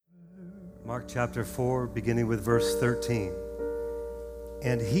Mark chapter 4, beginning with verse 13.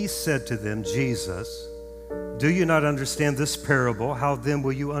 And he said to them, Jesus, do you not understand this parable? How then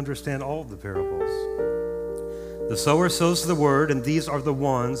will you understand all the parables? The sower sows the word, and these are the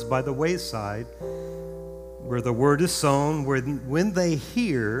ones by the wayside where the word is sown, where when they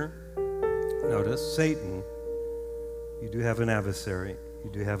hear, notice, Satan, you do have an adversary,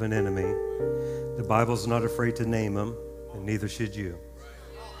 you do have an enemy. The Bible's not afraid to name him, and neither should you.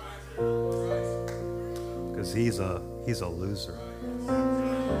 Because he's a loser.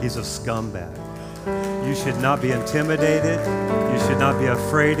 He's a scumbag. You should not be intimidated. You should not be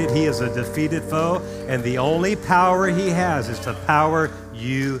afraid. He is a defeated foe, and the only power he has is the power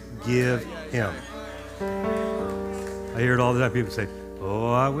you give him. I hear it all the time. People say,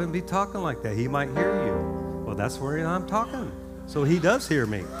 oh, I wouldn't be talking like that. He might hear you. Well, that's where I'm talking. So he does hear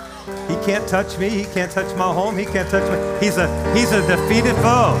me. He can't touch me. He can't touch my home. He can't touch me. He's a defeated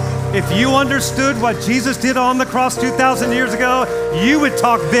foe. If you understood what Jesus did on the cross 2,000 years ago, you would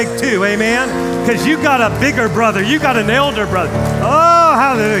talk big too, amen? Because you got a bigger brother. You got an elder brother. Oh,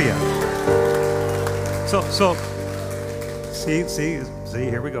 hallelujah. So, see,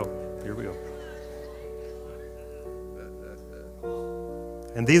 here we go.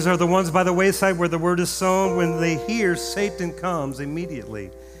 And these are the ones by the wayside where the word is sown. When they hear, Satan comes immediately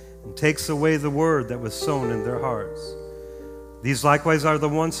and takes away the word that was sown in their hearts. These likewise are the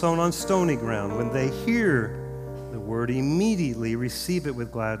ones sown on stony ground. When they hear the word, immediately receive it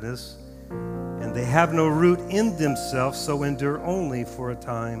with gladness, and they have no root in themselves, so endure only for a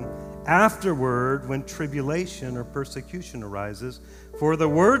time. Afterward, when tribulation or persecution arises, for the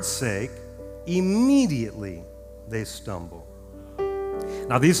word's sake, immediately they stumble.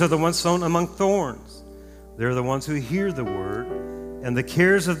 Now these are the ones sown among thorns. They're the ones who hear the word, and the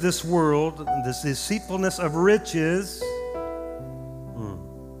cares of this world, and this deceitfulness of riches,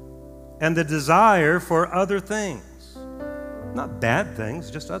 and the desire for other things, not bad things,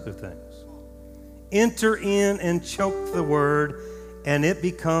 just other things, enter in and choke the word, and it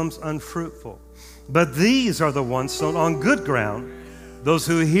becomes unfruitful. But these are the ones sown on good ground, those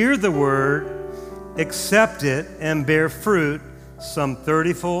who hear the word, accept it, and bear fruit, some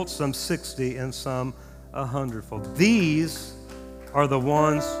 30-fold, some 60, and some 100-fold. These are the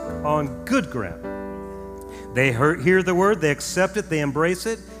ones on good ground. They hear the word, they accept it, they embrace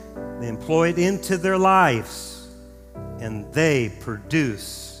it, they employ it into their lives, and they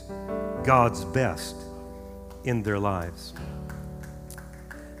produce God's best in their lives.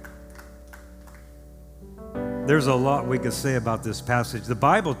 There's a lot we could say about this passage. The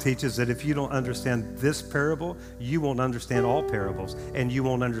Bible teaches that if you don't understand this parable, you won't understand all parables, and you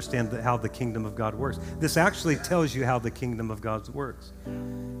won't understand how the kingdom of God works. This actually tells you how the kingdom of God works.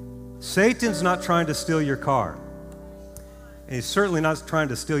 Satan's not trying to steal your car, and he's certainly not trying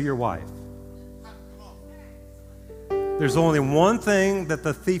to steal your wife. There's only one thing that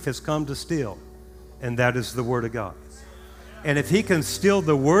the thief has come to steal, and that is the Word of God. And if he can steal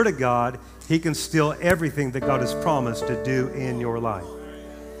the Word of God, he can steal everything that God has promised to do in your life.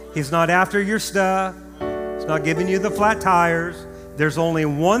 He's not after your stuff. He's not giving you the flat tires. There's only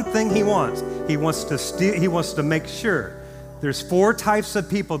one thing he wants. He wants to steal. He wants to make sure. There's 4 types of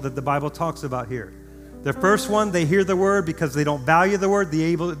people that the Bible talks about here. The first one, they hear the word because they don't value the word.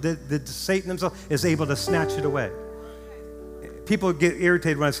 Satan himself is able to snatch it away. People get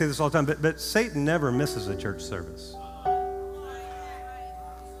irritated when I say this all the time, but Satan never misses a church service.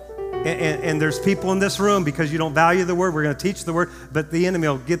 And there's people in this room, because you don't value the word, we're going to teach the word, but the enemy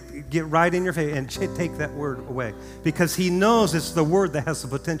will get right in your face and take that word away, because he knows it's the word that has the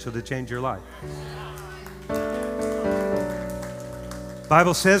potential to change your life.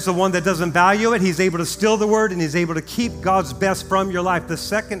 Bible says the one that doesn't value it, he's able to steal the word, and he's able to keep God's best from your life. The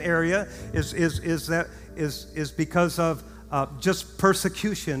second area is because of just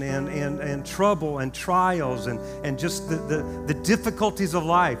persecution and trouble and trials and just the difficulties of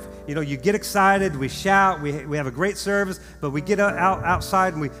life. You know, you get excited, we shout, we have a great service, but we get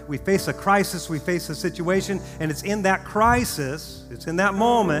outside and we face a crisis, we face a situation, and it's in that crisis, it's in that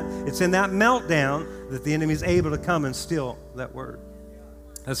moment, it's in that meltdown that the enemy is able to come and steal that word.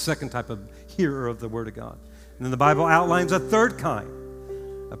 That's the second type of hearer of the Word of God. And then the Bible outlines a third kind,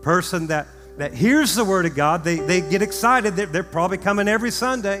 a person that hears the Word of God. They get excited. They're probably coming every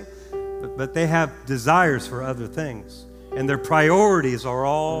Sunday, but they have desires for other things, and their priorities are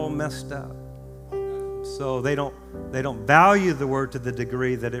all messed up. So they don't value the Word to the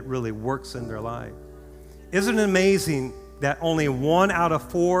degree that it really works in their life. Isn't it amazing that only 1 out of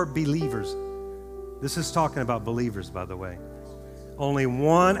 4 believers, this is talking about believers, by the way, only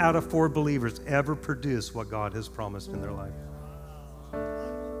 1 out of 4 believers ever produce what God has promised in their life.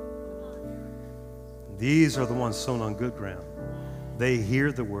 These are the ones sown on good ground. They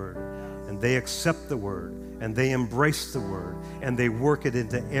hear the word, and they accept the word, and they embrace the word, and they work it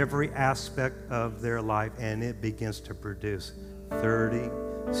into every aspect of their life, and it begins to produce 30,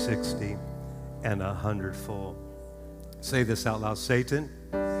 60, and 100-fold. Say this out loud. Satan,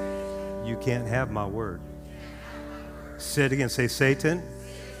 you can't have my word. Say it again. Say, Satan,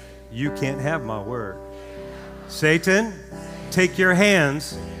 you can't have my word. Satan, take your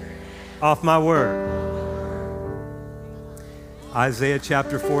hands off my word. Isaiah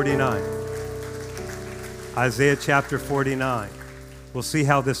chapter 49. Isaiah chapter 49. We'll see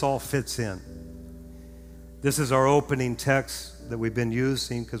how this all fits in. This is our opening text that we've been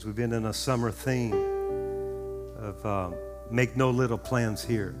using because we've been in a summer theme of make no little plans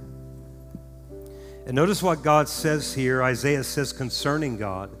here. And notice what God says here. Isaiah says concerning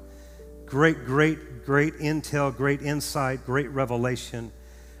God, great intel, great insight, great revelation.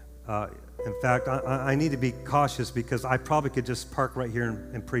 In fact, I need to be cautious because I probably could just park right here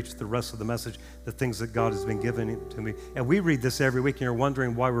and preach the rest of the message, the things that God has been giving to me. And we read this every week, and you're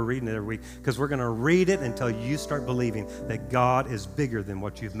wondering why we're reading it every week, because we're going to read it until you start believing that God is bigger than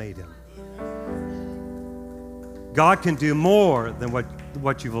what you've made him. God can do more than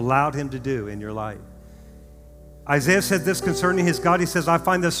what you've allowed him to do in your life. Isaiah said this concerning his God. He says, I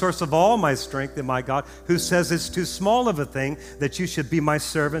find the source of all my strength in my God, who says it's too small of a thing that you should be my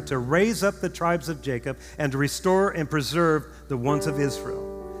servant to raise up the tribes of Jacob and to restore and preserve the ones of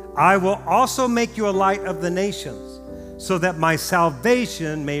Israel. I will also make you a light of the nations so that my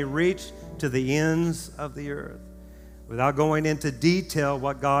salvation may reach to the ends of the earth. Without going into detail,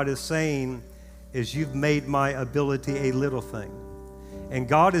 what God is saying is you've made my ability a little thing. And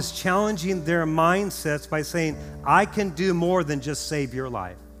God is challenging their mindsets by saying, I can do more than just save your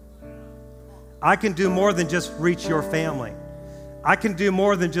life. I can do more than just reach your family. I can do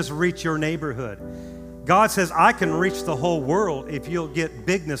more than just reach your neighborhood. God says, I can reach the whole world if you'll get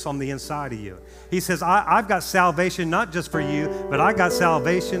bigness on the inside of you. He says, I've got salvation not just for you, but I got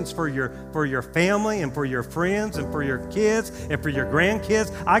salvations for your family and for your friends and for your kids and for your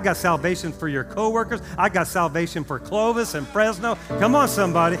grandkids. I got salvation for your coworkers. I got salvation for Clovis and Fresno. Come on,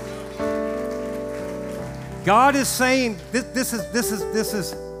 somebody. God is saying,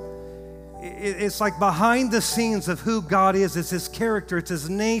 it's like behind the scenes of who God is. It's his character. It's his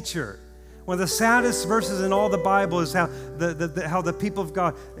nature. One of the saddest verses in all the Bible is how the people of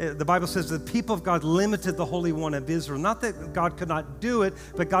God, the Bible says the people of God limited the Holy One of Israel. Not that God could not do it,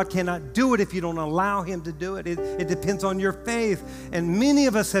 but God cannot do it if you don't allow him to do it. It depends on your faith. And many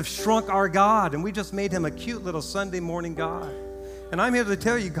of us have shrunk our God, and we just made him a cute little Sunday morning God. And I'm here to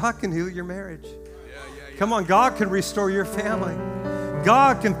tell you, God can heal your marriage. Come on, God can restore your family.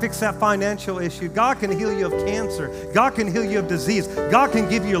 God can fix that financial issue. God can heal you of cancer. God can heal you of disease. God can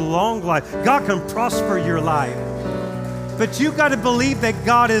give you a long life. God can prosper your life. But you got to believe that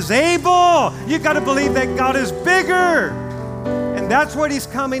God is able. You got to believe that God is bigger. And that's what he's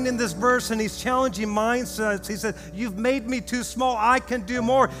coming in this verse, and he's challenging mindsets. He said, you've made me too small. I can do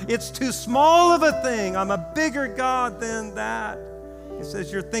more. It's too small of a thing. I'm a bigger God than that. He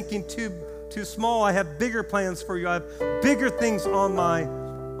says, you're thinking too small. I have bigger plans for you. I have bigger things on my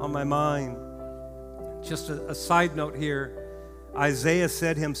mind. Just a side note here. Isaiah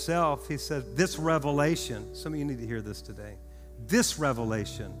said himself, he said, this revelation, some of you need to hear this today, this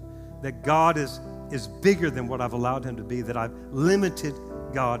revelation that God is bigger than what I've allowed him to be, that I've limited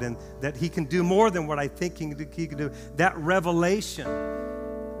God, and that he can do more than what I think he can do. That revelation,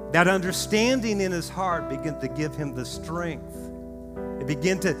 that understanding in his heart began to give him the strength. It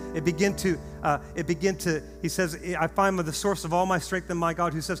began to, he says, I find the source of all my strength in my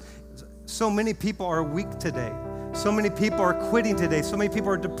God, who says, so many people are weak today. So many people are quitting today. So many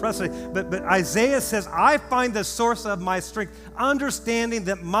people are depressed today. But Isaiah says, I find the source of my strength, understanding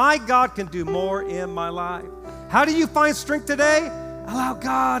that my God can do more in my life. How do you find strength today? Allow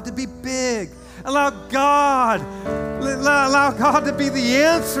God to be big. Allow God to be the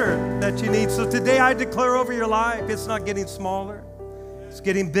answer that you need. So today I declare over your life, it's not getting smaller. It's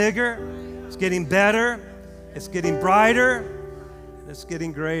getting bigger, it's getting better, it's getting brighter, and it's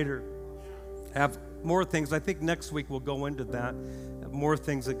getting greater. Have more things. I think next week we'll go into that. Have more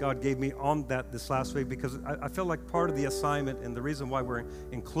things that God gave me on that this last week, because I feel like part of the assignment, and the reason why we're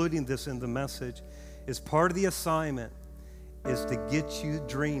including this in the message, is part of the assignment is to get you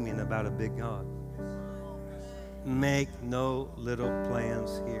dreaming about a big God. Make no little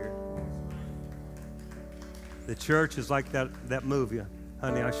plans here. The church is like that movie,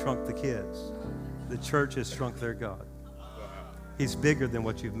 Honey, I Shrunk the Kids. The church has shrunk their God. He's bigger than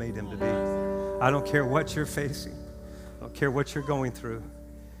what you've made him to be. I don't care what you're facing. I don't care what you're going through.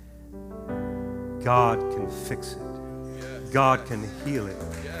 God can fix it. God can heal it.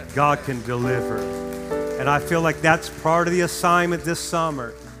 God can deliver. And I feel like that's part of the assignment this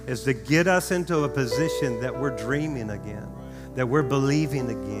summer, is to get us into a position that we're dreaming again, that we're believing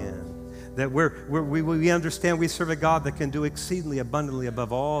again, that we understand we serve a God that can do exceedingly abundantly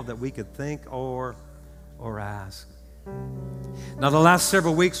above all that we could think or ask. Now, the last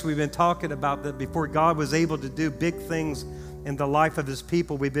several weeks we've been talking about that before God was able to do big things in the life of his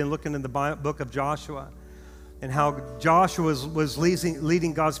people. We've been looking in the book of Joshua and how Joshua was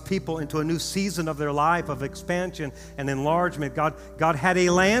leading God's people into a new season of their life of expansion and enlargement. God had a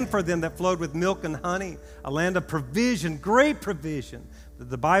land for them that flowed with milk and honey, a land of provision, great provision.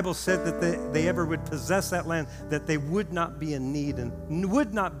 The Bible said that they ever would possess that land, that they would not be in need and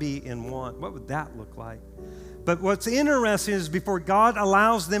would not be in want. What would that look like? But what's interesting is before God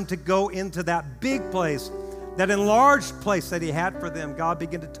allows them to go into that big place, that enlarged place that he had for them, God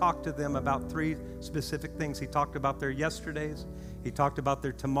began to talk to them about three specific things. He talked about their yesterdays, he talked about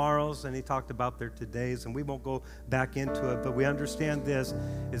their tomorrows, and he talked about their todays. And we won't go back into it, but we understand this,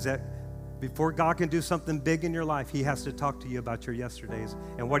 is that before God can do something big in your life, he has to talk to you about your yesterdays.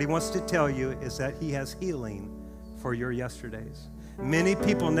 And what he wants to tell you is that he has healing for your yesterdays. Many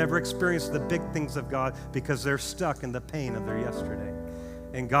people never experience the big things of God because they're stuck in the pain of their yesterday.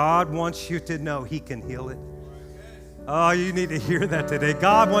 And God wants you to know he can heal it. Oh, you need to hear that today.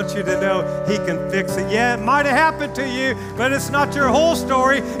 God wants you to know he can fix it. Yeah, it might have happened to you, but it's not your whole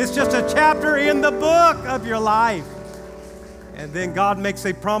story. It's just a chapter in the book of your life. And then God makes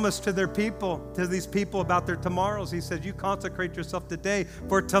a promise to these people about their tomorrows. He said, you consecrate yourself today,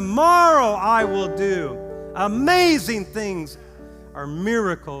 for tomorrow I will do amazing things, or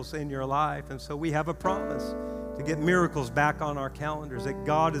miracles in your life. And so we have a promise to get miracles back on our calendars, that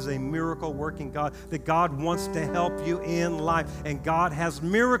God is a miracle working God, that God wants to help you in life, and God has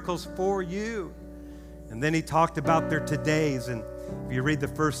miracles for you. And then he talked about their todays, and if you read the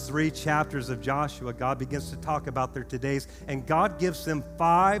first 3 chapters of Joshua, God begins to talk about their todays, and God gives them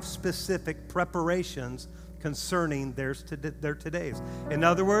 5 specific preparations concerning their todays. In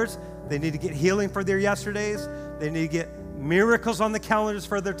other words, they need to get healing for their yesterdays, they need to get miracles on the calendars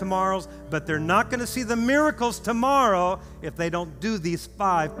for their tomorrows, but they're not going to see the miracles tomorrow if they don't do these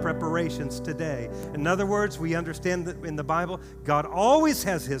 5 preparations today. In other words, we understand that in the Bible, God always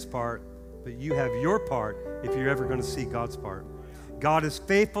has his part, but you have your part if you're ever going to see God's part. God is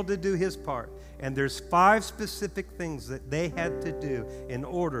faithful to do his part, and there's 5 specific things that they had to do in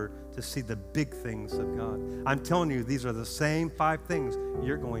order to see the big things of God. I'm telling you, these are the same 5 things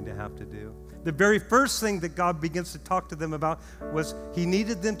you're going to have to do. The very first thing that God begins to talk to them about was he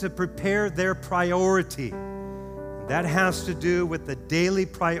needed them to prepare their priority. That has to do with the daily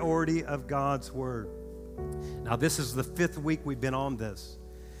priority of God's word. Now, this is the 5th week we've been on this.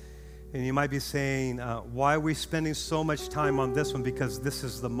 And you might be saying, why are we spending so much time on this one? Because this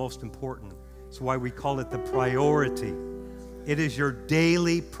is the most important. It's why we call it the priority. It is your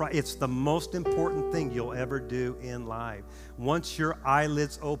daily, it's the most important thing you'll ever do in life. Once your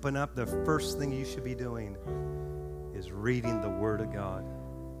eyelids open up, the first thing you should be doing is reading the Word of God.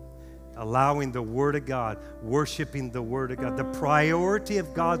 Allowing the Word of God, worshiping the Word of God. The priority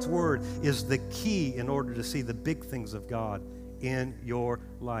of God's Word is the key in order to see the big things of God in your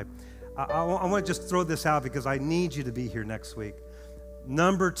life. I want to just throw this out because I need you to be here next week.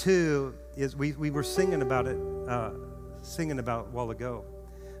 Number 2 is, we were singing about it, a while ago.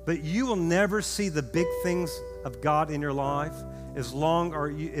 But you will never see the big things of God in your life as long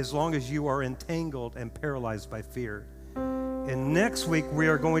as you are entangled and paralyzed by fear. And next week we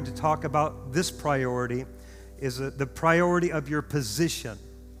are going to talk about this priority, is the priority of your position.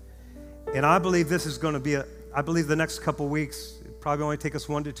 And I believe this is going to be I believe the next couple weeks, probably only take us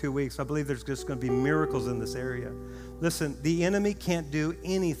 1 to 2 weeks. I believe there's just going to be miracles in this area. Listen, the enemy can't do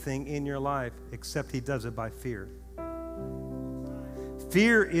anything in your life except he does it by fear.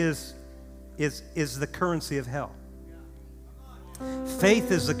 Fear is the currency of hell.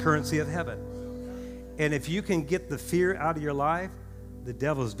 Faith is the currency of heaven. And if you can get the fear out of your life, the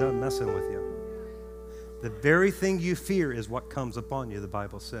devil's done messing with you. The very thing you fear is what comes upon you, the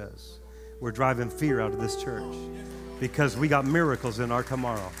Bible says. We're driving fear out of this church because we got miracles in our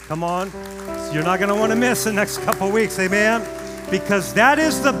tomorrow. Come on. So you're not going to want to miss the next couple weeks, amen? Because that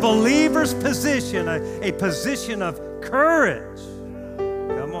is the believer's position, a position of courage.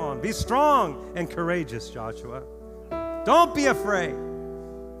 Come on. Be strong and courageous, Joshua. Don't be afraid.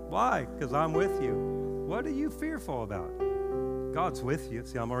 Why? Because I'm with you. What are you fearful about? God's with you.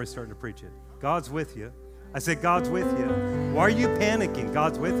 See, I'm already starting to preach it. God's with you. I said, God's with you. Why are you panicking?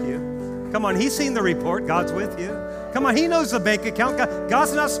 God's with you. Come on, he's seen the report. God's with you. Come on, he knows the bank account.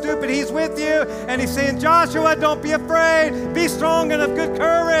 God's not stupid. He's with you. And he's saying, Joshua, don't be afraid. Be strong and of good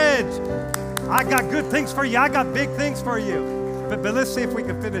courage. I got good things for you. I got big things for you. But let's see if we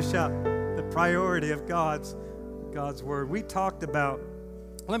can finish up the priority of God's word. We talked about,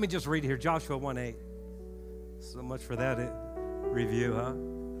 let me just read here, Joshua 1:8. So much for that review, huh?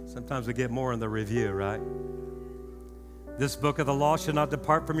 Sometimes we get more in the review, right? This book of the law shall not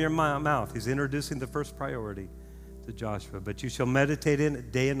depart from your mouth. He's introducing the first priority to Joshua. But you shall meditate in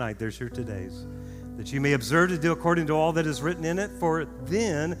it day and night. There's your todays. That you may observe to do according to all that is written in it. For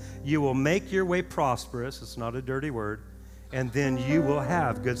then you will make your way prosperous. It's not a dirty word. And then you will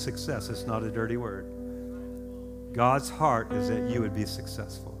have good success. It's not a dirty word. God's heart is that you would be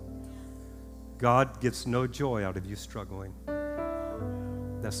successful. God gets no joy out of you struggling.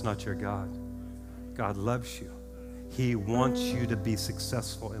 That's not your God. God loves you. He wants you to be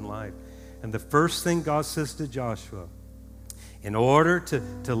successful in life. And the first thing God says to Joshua, in order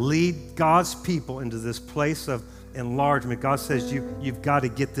to lead God's people into this place of enlargement, God says you've got to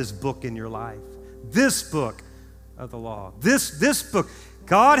get this book in your life. This book of the law. This book.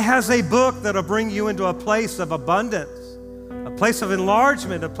 God has a book that'll bring you into a place of abundance, a place of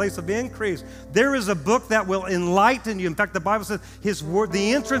enlargement, a place of increase. There is a book that will enlighten you. In fact, the Bible says His word,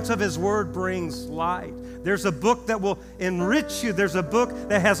 the entrance of His word brings light. There's a book that will enrich you. There's a book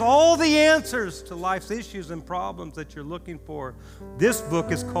that has all the answers to life's issues and problems that you're looking for. This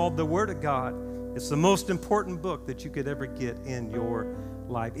book is called the Word of God. It's the most important book that you could ever get in your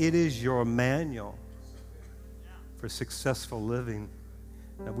life. It is your manual for successful living.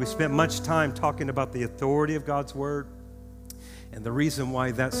 Now, we spent much time talking about the authority of God's Word. And the reason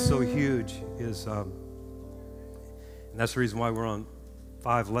why that's so huge is, and that's the reason why we're on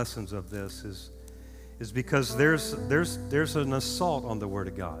 5 lessons of this, is because there's an assault on the Word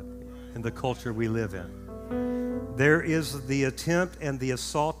of God in the culture we live in. There is the attempt and the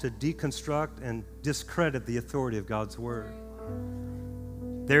assault to deconstruct and discredit the authority of God's Word.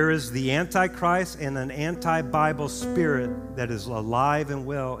 There is the Antichrist and an anti-Bible spirit that is alive and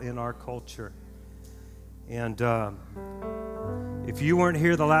well in our culture. And if you weren't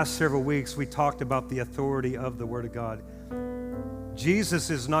here the last several weeks, we talked about the authority of the Word of God. Jesus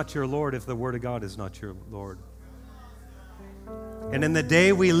is not your Lord if the Word of God is not your Lord. And in the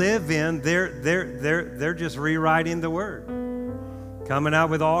day we live in, they're just rewriting the Word, coming out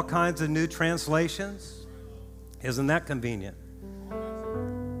with all kinds of new translations. Isn't that convenient?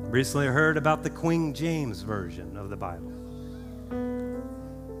 Recently heard about the King James version of the Bible.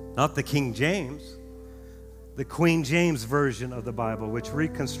 Not the King James, the King James version of the Bible, which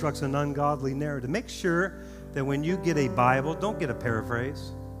reconstructs an ungodly narrative. Make sure that when you get a Bible, don't get a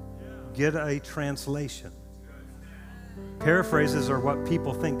paraphrase. Get a translation. Paraphrases are what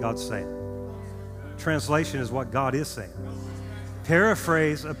people think God's saying. Translation is what God is saying.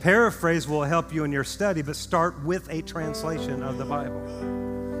 A paraphrase will help you in your study, but start with a translation of the Bible.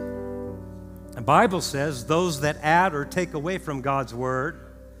 The Bible says those that add or take away from God's Word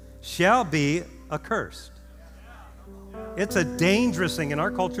shall be accursed. It's a dangerous thing, and our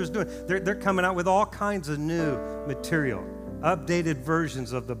culture is doing it. They're coming out with all kinds of new material, updated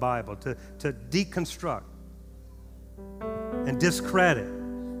versions of the Bible to deconstruct and discredit.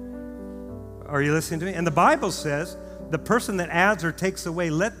 Are you listening to me? And the Bible says the person that adds or takes away,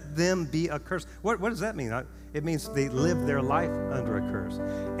 let them be accursed. What does that mean? It means they live their life under a curse.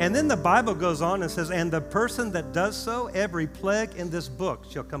 And then the Bible goes on and says, and the person that does so, every plague in this book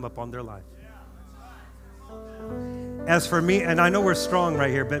shall come upon their life. As for me, and I know we're strong right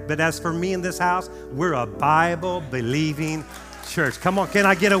here, but as for me in this house, we're a Bible-believing church. Come on, can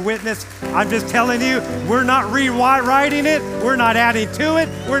I get a witness? I'm just telling you, we're not rewriting it. We're not adding to it.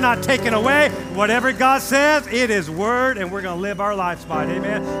 We're not taking away. Whatever God says, it is Word, and we're going to live our lives by it.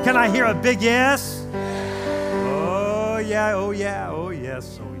 Amen. Can I hear a big yes? Oh, yeah, oh, yeah, oh,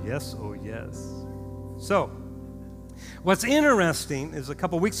 yes, oh, yes, oh, yes. So, what's interesting is a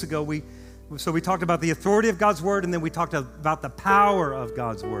couple weeks ago, we talked about the authority of God's Word, and then we talked about the power of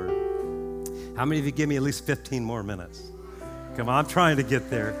God's Word. How many of you give me at least 15 more minutes? Come on, I'm trying to get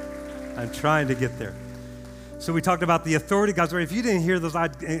there. So we talked about the authority of God's Word. If you didn't hear those,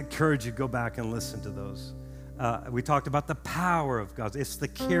 I'd encourage you to go back and listen to those. We talked about the power of God. It's the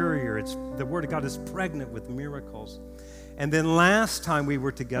carrier. The Word of God is pregnant with miracles. And then last time we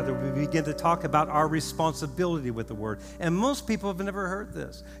were together, we began to talk about our responsibility with the Word. And most people have never heard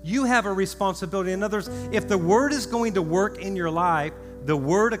this. You have a responsibility. In other words, if the Word is going to work in your life, the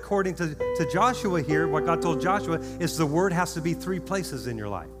Word, according to Joshua here, what God told Joshua, is the Word has to be 3 places in your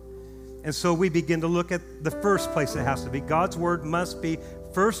life. And so we begin to look at the first place it has to be. God's Word must be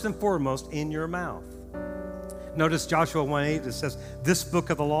first and foremost in your mouth. Notice Joshua 1:8, it says, this book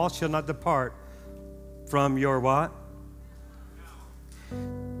of the law shall not depart from your what?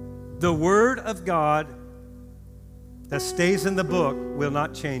 The word of God that stays in the book will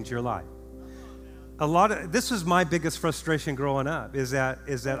not change your life. This was my biggest frustration growing up, is that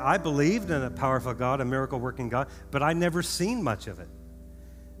I believed in a powerful God, a miracle working God, but I never seen much of it.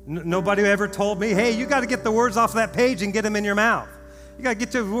 Nobody ever told me, hey, you got to get the words off that page and get them in your mouth. You got to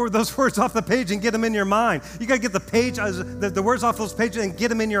get those words off the page and get them in your mind. You got to get the words off those pages and get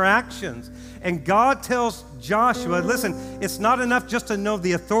them in your actions. And God tells Joshua, listen, it's not enough just to know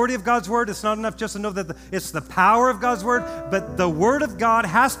the authority of God's word. It's not enough just to know that it's the power of God's word, but the word of God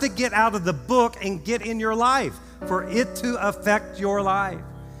has to get out of the book and get in your life for it to affect your life.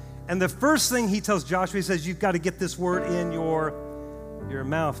 And the first thing he tells Joshua, he says, you've got to get this word in your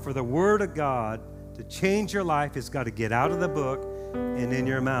mouth. For the word of God to change your life, it's got to get out of the book and in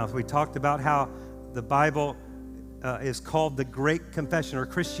your mouth. We talked about how the Bible is called the Great Confession, or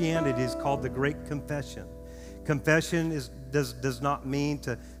Christianity is called the Great Confession. Confession does not mean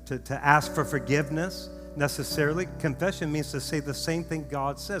to ask for forgiveness necessarily. Confession means to say the same thing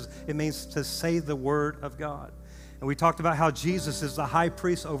God says. It means to say the word of God. And we talked about how Jesus is the high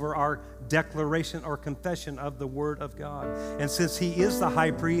priest over our declaration or confession of the word of God. And since he is the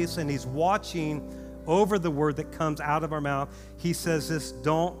high priest and he's watching over the word that comes out of our mouth, he says this,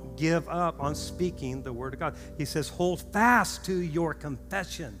 don't give up on speaking the word of God. He says, hold fast to your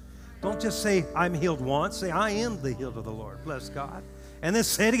confession. Don't just say, I'm healed once. Say, I am the healed of the Lord. Bless God. And then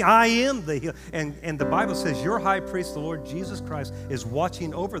say, I am the healed. And the Bible says your high priest, the Lord Jesus Christ, is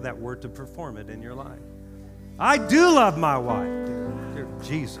watching over that word to perform it in your life. I do love my wife. Dear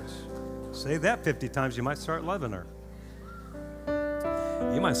Jesus. Say that 50 times, you might start loving her.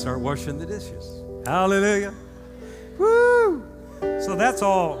 You might start washing the dishes. Hallelujah. Woo! So that's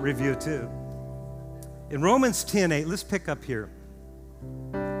all review too. In Romans 10:8, let's pick up here.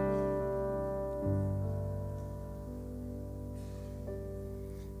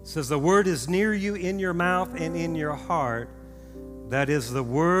 It says, the word is near you in your mouth and in your heart. That is the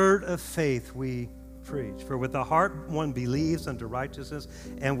word of faith we preach. For with the heart one believes unto righteousness,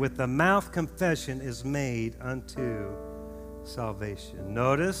 and with the mouth confession is made unto salvation.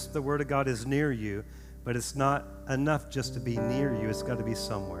 Notice the word of God is near you, but it's not enough just to be near you. It's got to be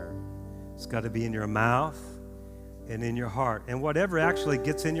somewhere. It's got to be in your mouth and in your heart. And whatever actually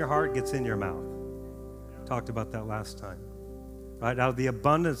gets in your heart gets in your mouth. Talked about that last time. Right? Out of the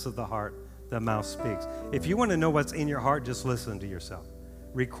abundance of the heart, the mouth speaks. If you want to know what's in your heart, just listen to yourself.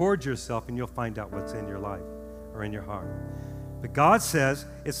 Record yourself and you'll find out what's in your life or in your heart. But God says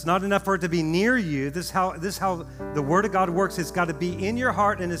it's not enough for it to be near you. This is how the word of God works. It's got to be in your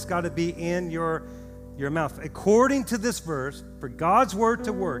heart and it's got to be in your mouth. According to this verse, for God's word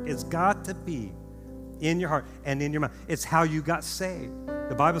to work, it's got to be in your heart and in your mouth. It's how you got saved.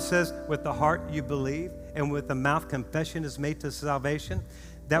 The Bible says with the heart you believe and with the mouth confession is made to salvation.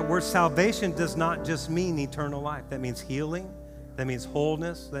 That word salvation does not just mean eternal life. That means healing. That means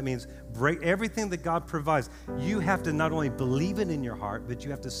wholeness. That means everything that God provides. You have to not only believe it in your heart, but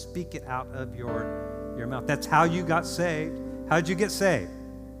you have to speak it out of your mouth. That's how you got saved. How did you get saved?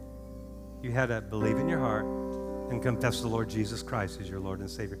 You had to believe in your heart and confess the Lord Jesus Christ as your Lord and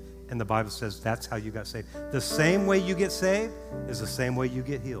Savior. And the Bible says that's how you got saved. The same way you get saved is the same way you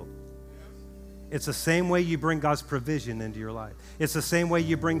get healed. It's the same way you bring God's provision into your life. It's the same way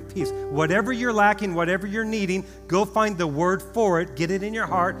you bring peace. Whatever you're lacking, whatever you're needing, go find the word for it, get it in your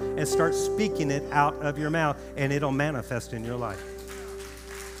heart, and start speaking it out of your mouth, and it'll manifest in your life.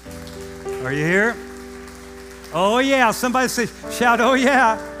 Are you here? Oh, yeah. Somebody say, shout, oh,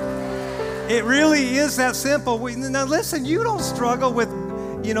 yeah. It really is that simple. Now, listen, you don't struggle with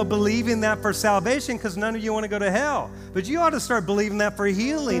believing that for salvation because none of you want to go to hell. But you ought to start believing that for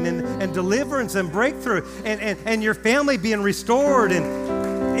healing and deliverance and breakthrough and your family being restored. And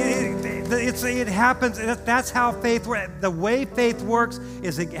it happens. That's how faith works. The way faith works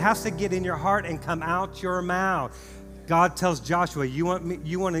is it has to get in your heart and come out your mouth. God tells Joshua, you want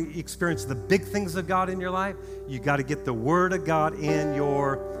to experience the big things of God in your life? You got to get the word of God in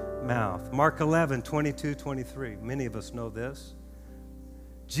your mouth. Mark 11, 22, 23. Many of us know this.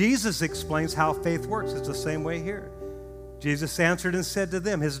 Jesus explains how faith works. It's the same way here. Jesus answered and said to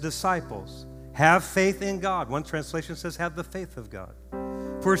them, his disciples, have faith in God. One translation says, have the faith of God.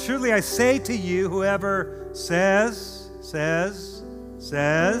 For surely I say to you, whoever says,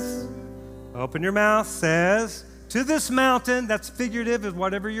 open your mouth, says, to this mountain, that's figurative, is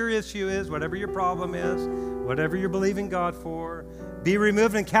whatever your issue is, whatever your problem is, whatever you're believing God for, be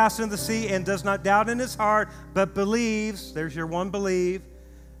removed and cast into the sea, and does not doubt in his heart, but believes, there's your one believe,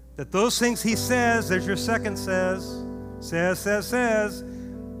 that those things he says, there's your second says,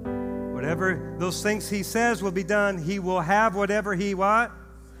 whatever those things he says will be done. He will have whatever he what?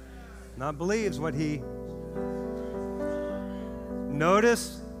 Not believes what he.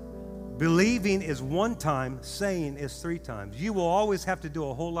 Notice, believing is one time, saying is 3 times. You will always have to do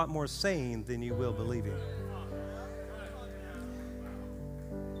a whole lot more saying than you will believing.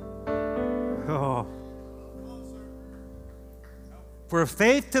 Oh. For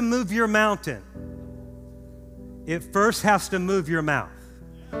faith to move your mountain, it first has to move your mouth.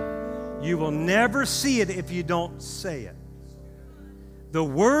 You will never see it if you don't say it. The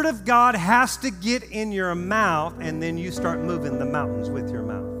Word of God has to get in your mouth, and then you start moving the mountains with your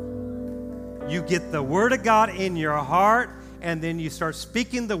mouth. You get the Word of God in your heart, and then you start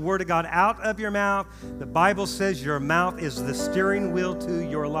speaking the Word of God out of your mouth. The Bible says your mouth is the steering wheel to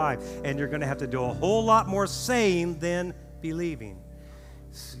your life, and you're going to have to do a whole lot more saying than believing.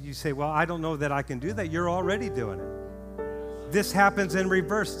 So you say, well, I don't know that I can do that. You're already doing it. This happens in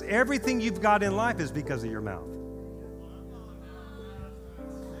reverse. Everything you've got in life is because of your mouth.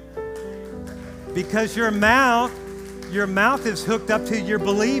 Because your mouth is hooked up to your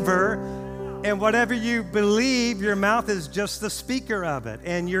believer, and whatever you believe, your mouth is just the speaker of it,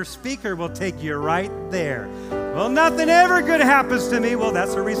 and your speaker will take you right there. Well, nothing ever good happens to me. Well,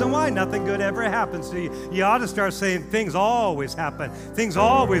 that's the reason why nothing good ever happens to you. You ought to start saying things always happen. Things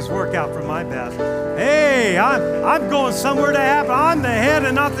always work out for my best. Hey, I'm going somewhere to happen. I'm the head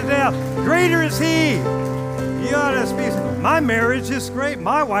and not the tail. Greater is He. You ought to speak. My marriage is great.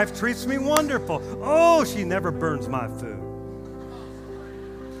 My wife treats me wonderful. Oh, she never burns my food.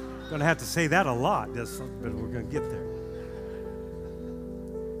 Going to have to say that a lot, but we're going to get there.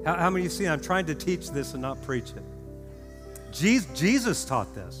 How many of you see I'm trying to teach this and not preach it? Jesus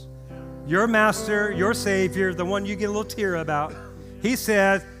taught this. Your master, your Savior, the one you get a little tear about, he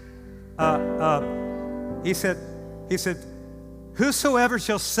said, whosoever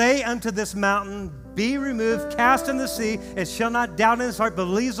shall say unto this mountain, be removed, cast in the sea, and shall not doubt in his heart,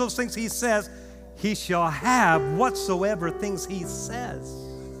 believes those things he says, he shall have whatsoever things he says.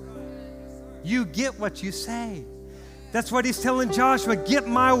 You get what you say. That's what he's telling Joshua. Get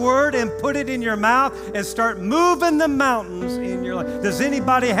my word and put it in your mouth and start moving the mountains in your life. Does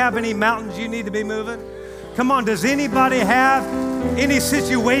anybody have any mountains you need to be moving? Come on, does anybody have any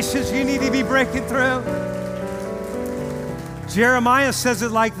situations you need to be breaking through? Jeremiah says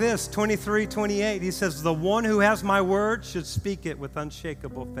it like this, 23:28. He says, the one who has my word should speak it with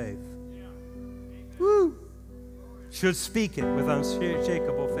unshakable faith. Woo! Should speak it with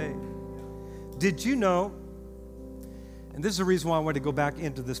unshakable faith. Did you know, and this is the reason why I want to go back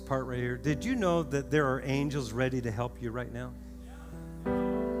into this part right here. Did you know that there are angels ready to help you right now?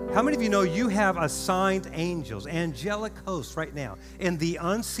 How many of you know you have assigned angels, angelic hosts right now in the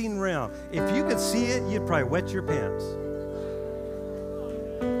unseen realm? If you could see it, you'd probably wet your pants.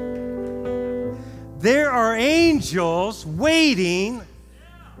 There are angels waiting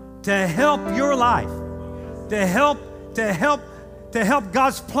to help your life, to help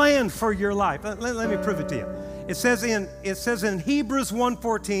God's plan for your life. Let me prove it to you. It says in Hebrews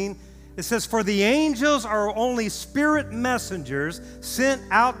 1:14, it says, for the angels are only spirit messengers sent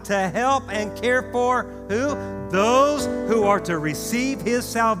out to help and care for who? Those who are to receive His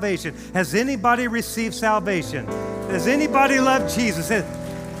salvation. Has anybody received salvation? Does anybody love Jesus?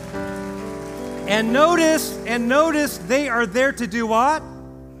 And notice they are there to do what?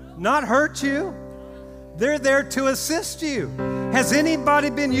 Not hurt you. They're there to assist you. Has anybody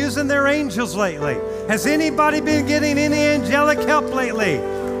been using their angels lately? Has anybody been getting any angelic help lately?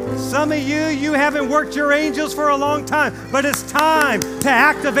 Some of you haven't worked your angels for a long time, but it's time to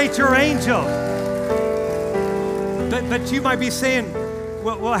activate your angels. But you might be saying,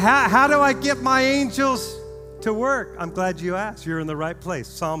 well, how do I get my angels to work? I'm glad you asked. You're in the right place.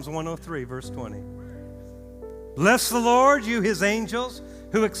 Psalms 103, verse 20. Bless the Lord, you His angels,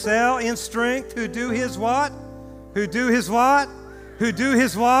 who excel in strength, who do His what? Who do His what? Who do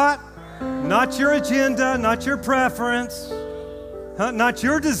His what? Not your agenda, not your preference, not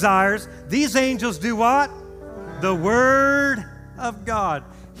your desires. These angels do what? The Word of God.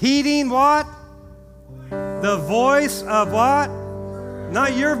 Heeding what? The voice of what?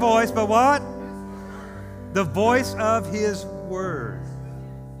 Not your voice, but what? The voice of His Word.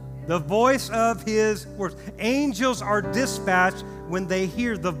 The voice of His words. Angels are dispatched when they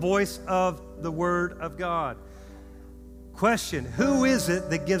hear the voice of the Word of God. Question, who is it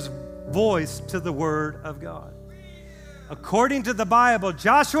that gives voice to the Word of God? According to the Bible,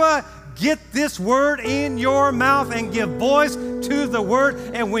 Joshua, Get this word in your mouth and give voice to the word.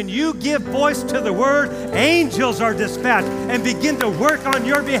 And when you give voice to the word, angels are dispatched and begin to work on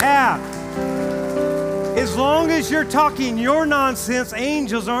your behalf. As long as you're talking your nonsense,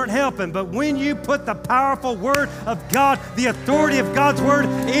 angels aren't helping. But when you put the powerful word of God, the authority of God's word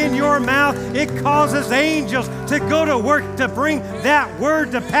in your mouth, it causes angels to go to work to bring that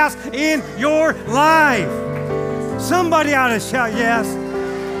word to pass in your life. Somebody ought to shout yes.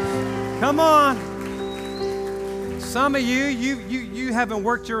 Come on. Some of you haven't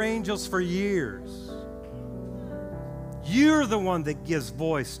worked your angels for years. You're the one that gives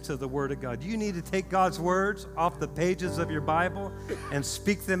voice to the Word of God. You need to take God's words off the pages of your Bible and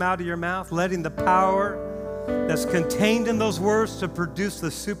speak them out of your mouth, letting the power that's contained in those words to produce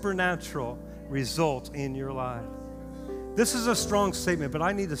the supernatural result in your life. This is a strong statement, but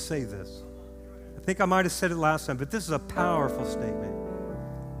I need to say this. I think I might have said it last time, but this is a powerful statement.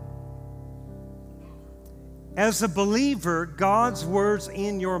 As a believer, God's words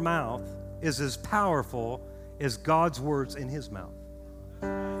in your mouth is as powerful as God's words in his mouth.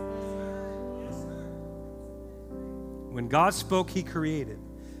 When God spoke, he created.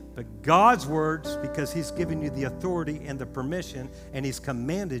 But God's words, because he's given you the authority and the permission, and he's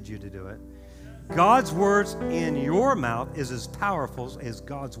commanded you to do it, God's words in your mouth is as powerful as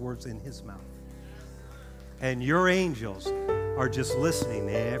God's words in his mouth. And your angels are just listening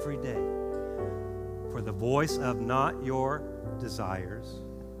every day for the voice of not your desires,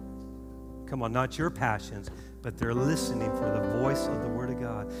 come on, not your passions, but they're listening for the voice of the Word of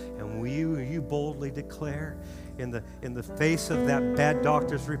God. And you boldly declare in the face of that bad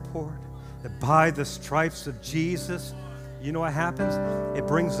doctor's report that by the stripes of Jesus, you know what happens? It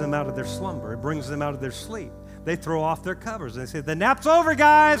brings them out of their slumber. It brings them out of their sleep. They throw off their covers and they say, the nap's over,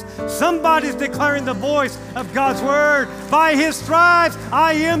 guys. Somebody's declaring the voice of God's word. By his stripes,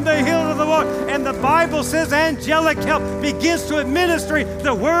 I am the healed of the Lord. And the Bible says angelic help begins to administer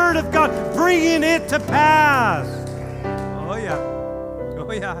the word of God, bringing it to pass. Oh, yeah.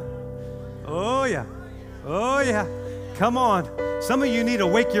 Oh, yeah. Oh, yeah. Oh, yeah. Come on. Some of you need to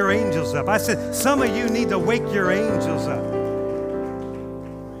wake your angels up. I said, some of you need to wake your angels up.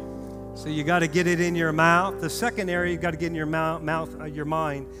 So you got to get it in your mouth. The second area, you got to get in your your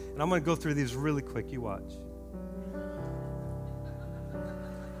mind. And I'm going to go through these really quick. You watch.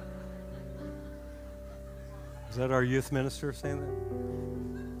 Is that our youth minister saying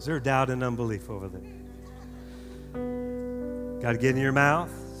that? Is there doubt and unbelief over there? Got to get in your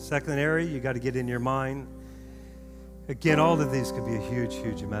mouth. Second area, you got to get in your mind. Again, all of these could be a huge,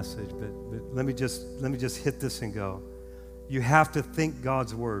 huge message, but let me just hit this and go. You have to think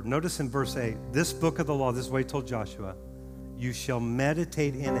God's word. Notice in verse 8, this book of the law, this is what he told Joshua, you shall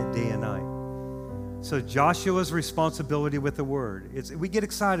meditate in it day and night. So Joshua's responsibility with the word. We get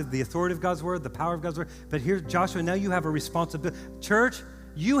excited, the authority of God's word, the power of God's word, but here, Joshua, now you have a responsibility. Church,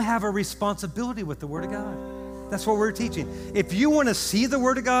 you have a responsibility with the word of God. That's what we're teaching. If you want to see the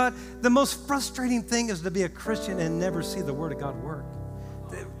word of God, the most frustrating thing is to be a Christian and never see the word of God work.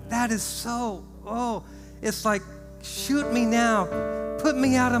 That is so, it's like, shoot me now. Put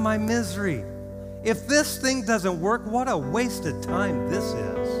me out of my misery. If this thing doesn't work, what a waste of time this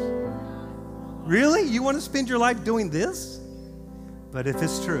is. Really? You want to spend your life doing this? But if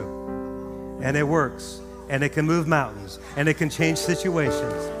it's true, and it works, and it can move mountains, and it can change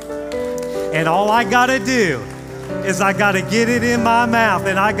situations, and all I got to do is I got to get it in my mouth,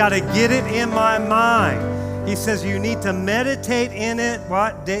 and I got to get it in my mind. He says you need to meditate in it,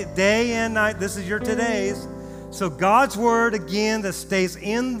 what? Day and night. This is your today's. So God's word, again, that stays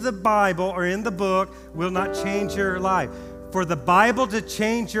in the Bible or in the book will not change your life. For the Bible to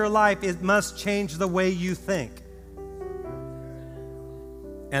change your life, it must change the way you think.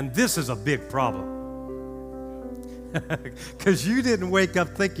 And this is a big problem. Because you didn't wake up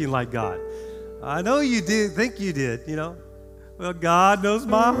thinking like God. I know you did think you did, you know. Well, God knows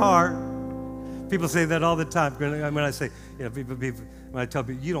my heart. People say that all the time. When I say, you know, when I tell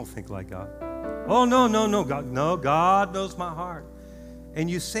people, you don't think like God. Oh, no, God knows my heart. And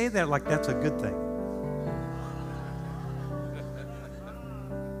you say that like that's a good thing.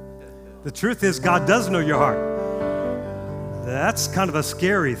 The truth is, God does know your heart. That's kind of a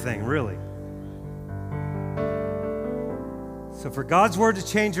scary thing, really. So for God's word to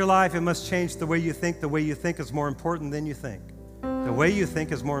change your life, it must change the way you think. The way you think is more important than you think. The way you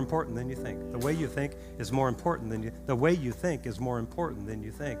think is more important than you think. The way you think is more important than you. The way you think is more important than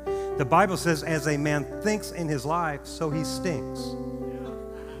you think. The Bible says, as a man thinks in his life, so he stinks.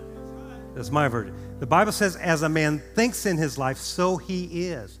 That's my version. The Bible says, as a man thinks in his life, so he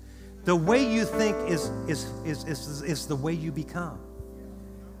is. The way you think is the way you become.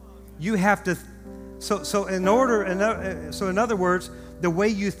 you have to, in other words, the way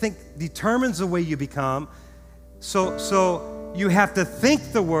you think determines the way you become. So you have to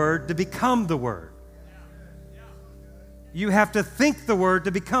think the word to become the word. You have to think the word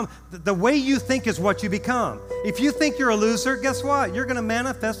to become. The way you think is what you become. If you think you're a loser, guess what? You're going to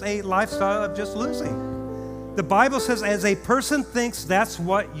manifest a lifestyle of just losing. The Bible says, as a person thinks, that's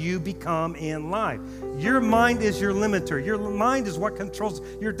what you become in life. Your mind is your limiter. Your mind is what controls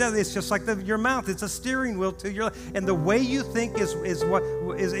your death. It's just like your mouth. It's a steering wheel to your life. And the way you think is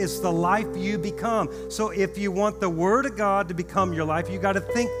the life you become. So if you want the Word of God to become your life, you got to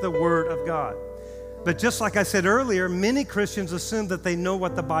think the Word of God. But just like I said earlier, many Christians assume that they know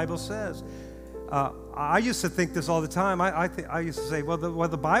what the Bible says. I used to think this all the time. I used to say, well,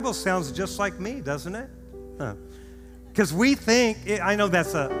 the Bible sounds just like me, doesn't it? Because we think, I know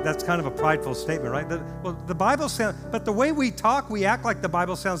that's kind of a prideful statement, right? The Bible sounds, but the way we talk, we act like the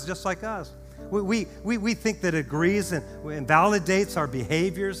Bible sounds just like us. We think that it agrees and validates our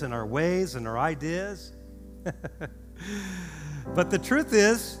behaviors and our ways and our ideas. But the truth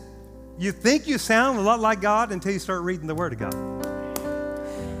is, you think you sound a lot like God until you start reading the Word of God.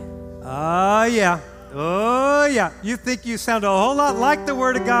 Oh, yeah. You think you sound a whole lot like the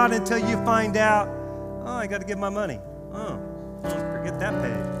Word of God until you find out, oh, I got to give my money. Oh, forget that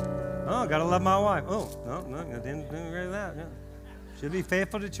page. Oh, I got to love my wife. Oh, no, I didn't agree with that. Yeah. Should be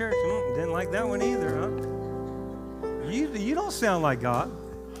faithful to church. Didn't like that one either, huh? You don't sound like God.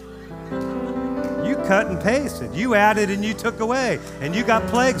 You cut and pasted. You added and you took away. And you got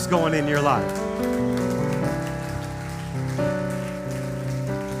plagues going in your life.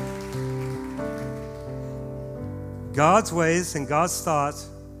 God's ways and God's thoughts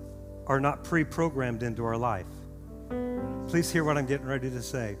are not pre-programmed into our life. Please hear what I'm getting ready to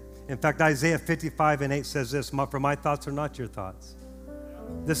say. In fact, Isaiah 55:8 says this, for my thoughts are not your thoughts.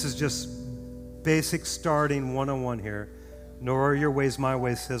 This is just basic starting 101 here. Nor are your ways my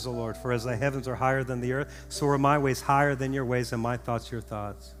ways, says the Lord. For as the heavens are higher than the earth, so are my ways higher than your ways, and my thoughts your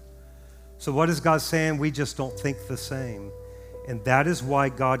thoughts. So what is God saying? We just don't think the same. And that is why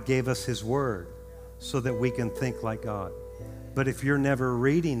God gave us His Word, so that we can think like God. But if you're never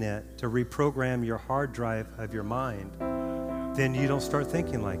reading it to reprogram your hard drive of your mind, then you don't start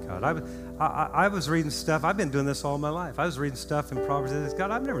thinking like God. I was reading stuff. I've been doing this all my life. I was reading stuff in Proverbs. God,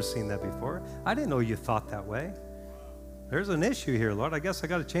 I've never seen that before. I didn't know you thought that way. There's an issue here, Lord. I guess I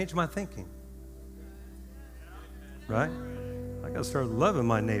got to change my thinking. Right? I got to start loving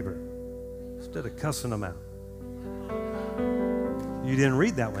my neighbor instead of cussing them out. You didn't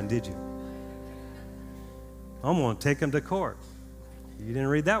read that one, did you? I'm going to take them to court. You didn't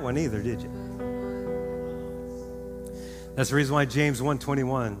read that one either, did you? That's the reason why James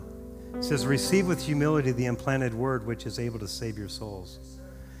 1:21 says, receive with humility the implanted word which is able to save your souls.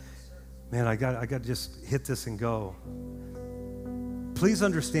 Man, I got to just hit this and go. Please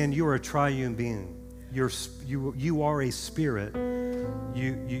understand you are a triune being. You are a spirit.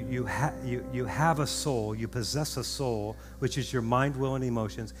 You have a soul. You possess a soul, which is your mind, will, and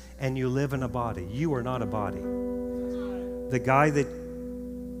emotions, and you live in a body. You are not a body. The guy that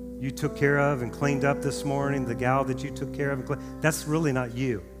you took care of and cleaned up this morning, the gal that you took care of and cleaned, that's really not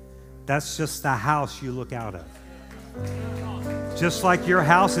you. That's just the house you look out of. Just like your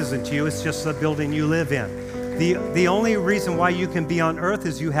house isn't you, it's just the building you live in. The only reason why you can be on earth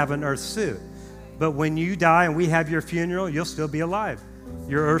is you have an earth suit. But when you die and we have your funeral, you'll still be alive.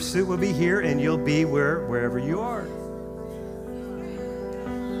 Your earth suit will be here and you'll be wherever you are.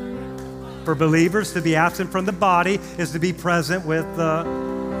 For believers, to be absent from the body is to be present with the...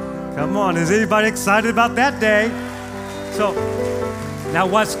 Come on, is anybody excited about that day? So, now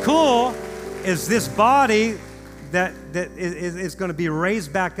what's cool is this body that is going to be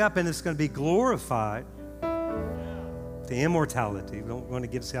raised back up and it's going to be glorified to immortality. We don't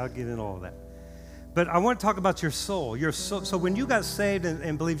want to I'll get into all of that. But I want to talk about your soul. Your soul. So when you got saved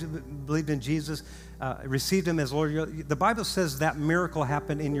and believed in Jesus, received Him as Lord, the Bible says that miracle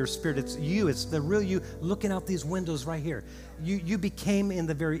happened in your spirit. It's you. It's the real you looking out these windows right here. You became in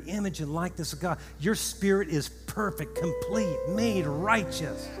the very image and likeness of God. Your spirit is perfect, complete, made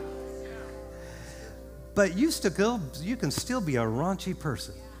righteous. But you can still be a raunchy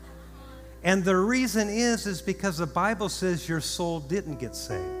person. And the reason is because the Bible says your soul didn't get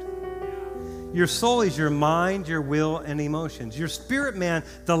saved. Your soul is your mind, your will, and emotions. Your spirit man,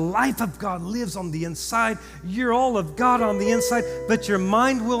 the life of God lives on the inside. You're all of God on the inside, but your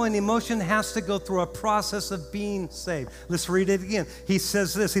mind, will, and emotion has to go through a process of being saved. Let's read it again. He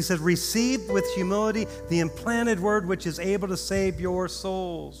says this. He said, receive with humility the implanted word which is able to save your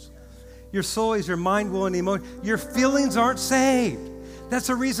souls. Your soul is your mind, will, and emotion. Your feelings aren't saved. That's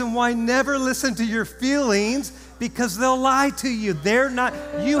a reason why never listen to your feelings, because they'll lie to you. They're not,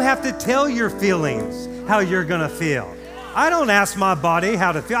 you have to tell your feelings how you're going to feel. I don't ask my body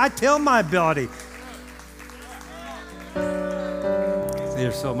how to feel. I tell my body.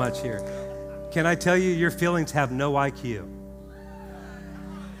 There's so much here. Can I tell you, your feelings have no IQ.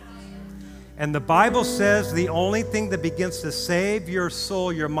 And the Bible says the only thing that begins to save your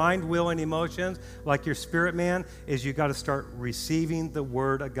soul, your mind, will, and emotions, like your spirit man, is you got to start receiving the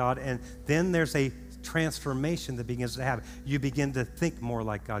Word of God. And then there's a transformation that begins to happen. You begin to think more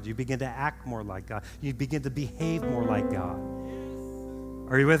like God. You begin to act more like God. You begin to behave more like God.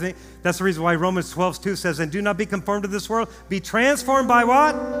 Are you with me? That's the reason why Romans 12:2 says, and do not be conformed to this world. Be transformed by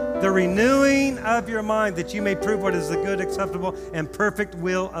what? The renewing of your mind, that you may prove what is the good, acceptable, and perfect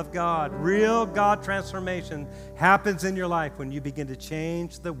will of God. Real God transformation happens in your life when you begin to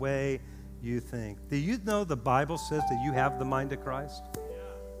change the way you think. Do you know the Bible says that you have the mind of Christ?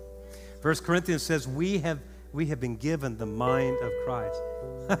 1 Corinthians says we have been given the mind of Christ.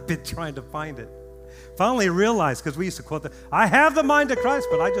 I've been trying to find it. Finally realized, because we used to quote that, I have the mind of Christ,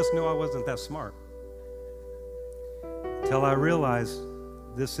 but I just knew I wasn't that smart. Till I realized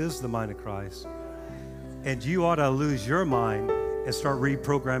this is the mind of Christ. And you ought to lose your mind and start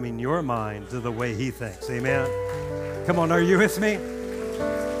reprogramming your mind to the way he thinks. Amen? Come on, are you with me?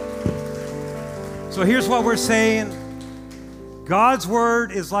 So here's what we're saying. God's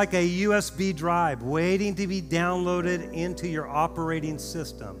Word is like a USB drive waiting to be downloaded into your operating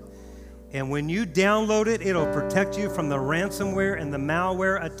system. And when you download it, it'll protect you from the ransomware and the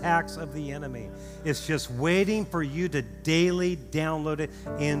malware attacks of the enemy. It's just waiting for you to daily download it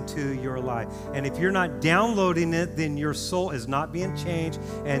into your life. And if you're not downloading it, then your soul is not being changed.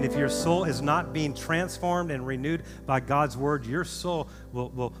 And if your soul is not being transformed and renewed by God's Word, your soul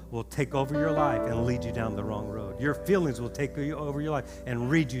will take over your life and lead you down the wrong road. Your feelings will take you over your life and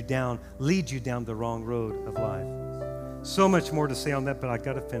lead you down the wrong road of life. So much more to say on that, but I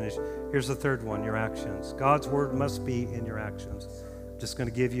got to finish. Here's the third one, your actions. God's Word must be in your actions. I'm just going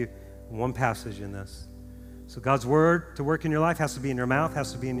to give you one passage in this. So God's Word to work in your life has to be in your mouth,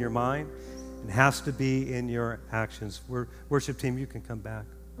 has to be in your mind, and has to be in your actions. Worship team, you can come back.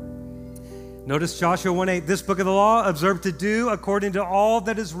 Notice Joshua 1:8, this book of the law, observe to do according to all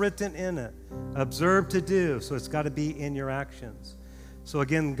that is written in it. Observe to do, so it's got to be in your actions. So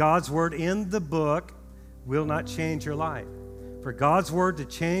again, God's Word in the book will not change your life. For God's Word to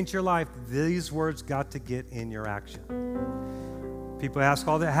change your life, these words got to get in your action. People ask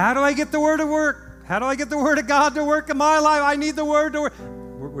all that, how do I get the Word to work? How do I get the Word of God to work in my life? I need the Word to work.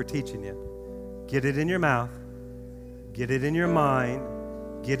 We're teaching you. Get it in your mouth, get it in your mind,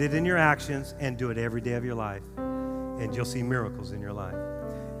 get it in your actions, and do it every day of your life. And you'll see miracles in your life.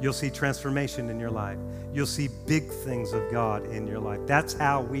 You'll see transformation in your life. You'll see big things of God in your life. That's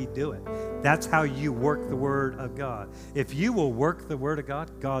how we do it. That's how you work the Word of God. If you will work the Word of God,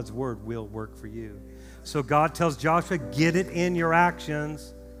 God's Word will work for you. So God tells Joshua, get it in your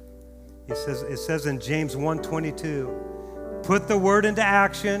actions. It says in James 1:22, put the Word into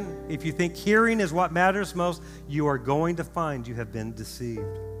action. If you think hearing is what matters most, you are going to find you have been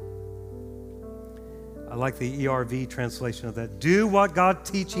deceived. I like the ERV translation of that. Do what God's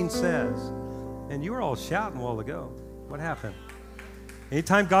teaching says. And you were all shouting a while ago. What happened?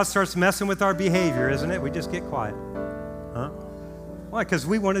 Anytime God starts messing with our behavior, isn't it? We just get quiet. Huh? Why? Because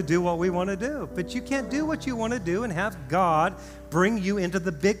we want to do what we want to do. But you can't do what you want to do and have God bring you into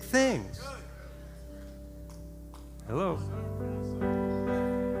the big things. Hello?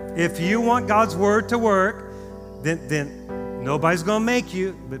 If you want God's Word to work, then nobody's going to make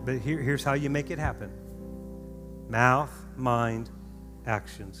you. But here's how you make it happen. Mouth, mind,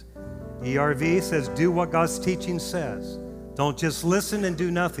 actions. ERV says, do what God's teaching says. Don't just listen and do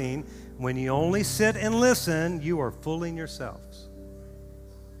nothing. When you only sit and listen, you are fooling yourselves.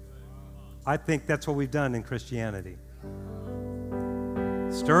 I think that's what we've done in Christianity.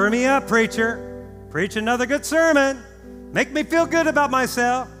 Stir me up, preacher. Preach another good sermon. Make me feel good about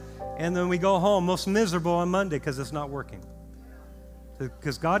myself. And then we go home most miserable on Monday because it's not working.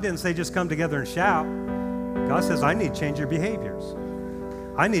 Because God didn't say just come together and shout. God says, I need to change your behaviors.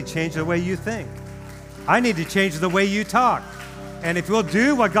 I need to change the way you think. I need to change the way you talk. And if we'll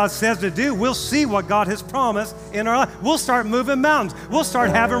do what God says to do, we'll see what God has promised in our life. We'll start moving mountains. We'll start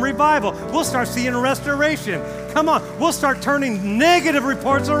having revival. We'll start seeing restoration. Come on, we'll start turning negative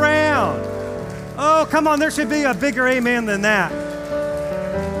reports around. Oh, come on, there should be a bigger amen than that.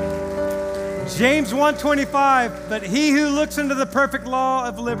 James 1:25, but he who looks into the perfect law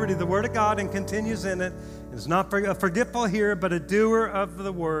of liberty, the Word of God, and continues in it, is not a forgetful hearer, but a doer of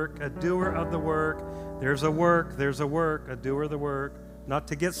the work, a doer of the work. There's a work, a doer of the work. not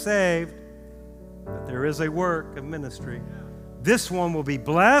to get saved, but there is a work of ministry. This one will be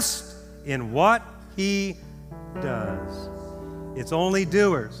blessed in what he does. It's only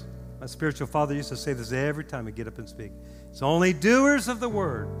doers. My spiritual father used to say this every time he'd get up and speak. It's only doers of the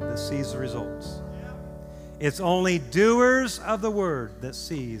word that sees the results. It's only doers of the word that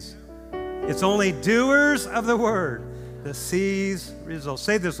sees. It's only doers of the word that sees results.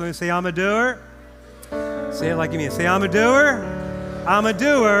 Say this when you say, I'm a doer. Say it like you mean it. Say, I'm a doer. I'm a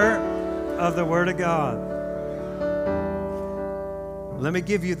doer of the word of God. Let me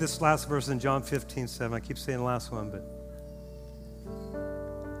give you this last verse in John 15:7. I keep saying the last one, but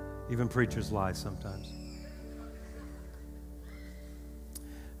even preachers lie sometimes.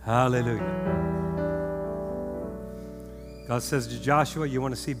 Hallelujah. God says to Joshua, you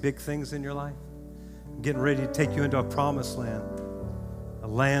want to see big things in your life? I'm getting ready to take you into a promised land, a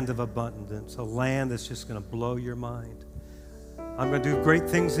land of abundance, a land that's just going to blow your mind. I'm going to do great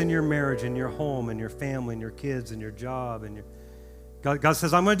things in your marriage, in your home, in your family, in your kids, in your job. God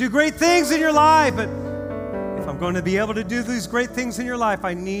says, I'm going to do great things in your life, but if I'm going to be able to do these great things in your life,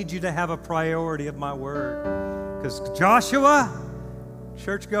 I need you to have a priority of my word. Because Joshua,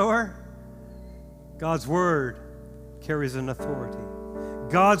 churchgoer, God's word carries an authority.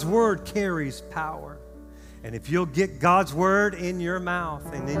 God's word carries power. And if you'll get God's word in your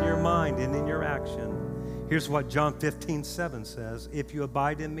mouth and in your mind and in your action, here's what John 15:7 says. If you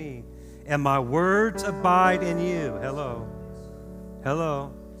abide in me and my words abide in you. Hello.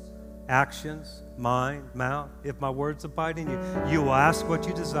 Hello. Actions, mind, mouth. If my words abide in you, you will ask what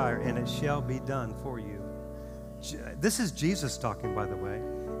you desire and it shall be done for you. This is Jesus talking, by the way.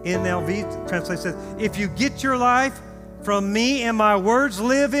 NLV translation says, if you get your life from me and my words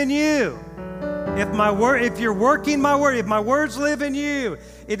live in you. If you're working my word, if my words live in you,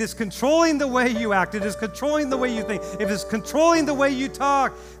 it is controlling the way you act. It is controlling the way you think. If it's controlling the way you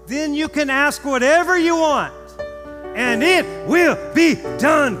talk, then you can ask whatever you want, and it will be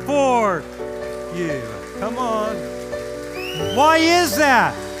done for you. Come on. Why is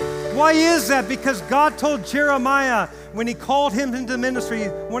that? Why is that? Because God told Jeremiah when he called him into ministry,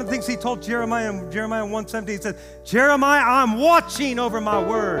 one of the things he told Jeremiah in Jeremiah 1:17, he said, Jeremiah, I'm watching over my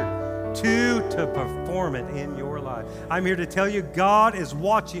word to perform it in your life. I'm here to tell you, God is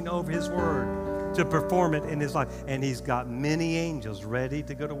watching over his word to perform it in his life. And he's got many angels ready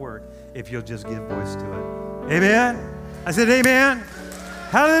to go to work if you'll just give voice to it. Amen? I said amen.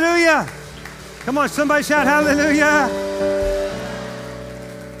 Hallelujah. Come on, somebody shout hallelujah.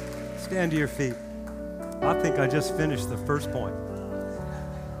 Stand to your feet. I think I just finished the first point.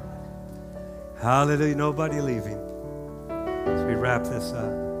 Hallelujah. Nobody leaving. As we wrap this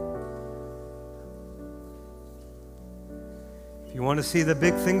up. If you want to see the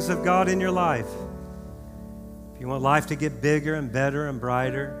big things of God in your life, if you want life to get bigger and better and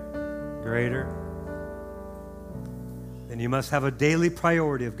brighter, greater, then you must have a daily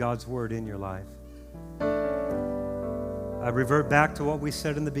priority of God's word in your life. I revert back to what we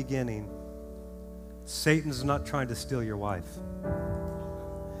said in the beginning. Satan's not trying to steal your wife.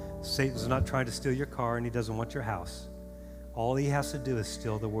 Satan's not trying to steal your car, and he doesn't want your house. All he has to do is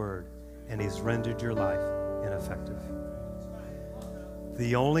steal the word, and he's rendered your life ineffective.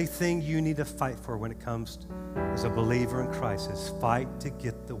 The only thing you need to fight for when it comes to, as a believer in Christ is fight to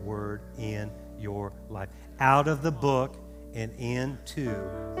get the word in your life, out of the book and into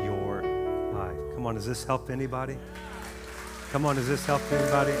your life. Come on, does this help anybody? Come on, does this help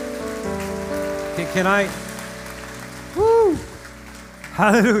anybody? Can I? Woo!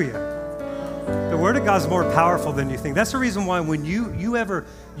 Hallelujah. The Word of God is more powerful than you think. That's the reason why when you ever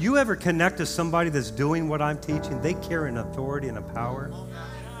connect to somebody that's doing what I'm teaching, they carry an authority and a power.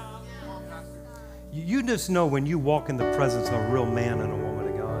 You just know when you walk in the presence of a real man and a woman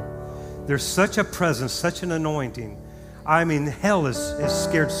of God. There's such a presence, such an anointing. I mean, hell is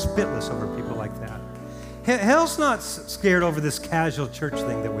scared spitless over people like that. Hell's not scared over this casual church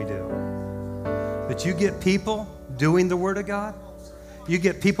thing that we do. But you get people doing the Word of God. You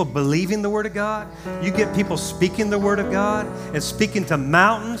get people believing the Word of God. You get people speaking the Word of God and speaking to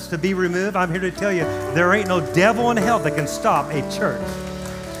mountains to be removed. I'm here to tell you, there ain't no devil in hell that can stop a church.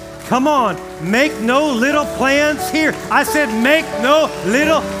 Come on, make no little plans here. I said make no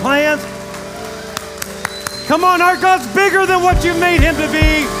little plans. Come on, our God's bigger than what you made him to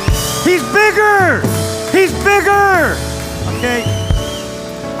be. He's bigger. He's bigger. Okay?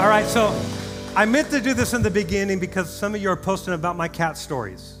 All right, so I meant to do this in the beginning because some of you are posting about my cat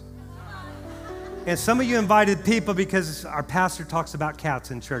stories. And some of you invited people because our pastor talks about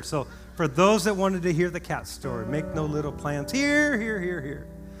cats in church. So for those that wanted to hear the cat story, make no little plans. Here.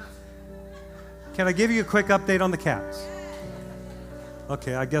 Can I give you a quick update on the cats?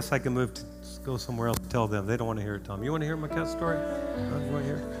 Okay, I guess I can move to go somewhere else and tell them. They don't want to hear it, Tom. You want to hear my cat story?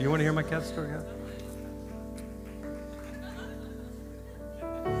 You want to hear my cat story? Yeah?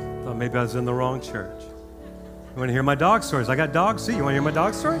 Thought maybe I was in the wrong church. You want to hear my dog stories? I got dogs too. You want to hear my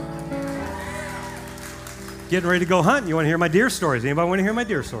dog story? Getting ready to go hunting. You want to hear my deer stories? Anybody want to hear my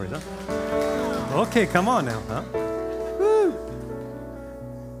deer stories? Huh? Okay, come on now. Huh? Woo.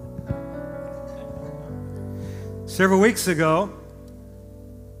 Several weeks ago,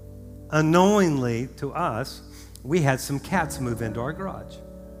 unknowingly to us, we had some cats move into our garage.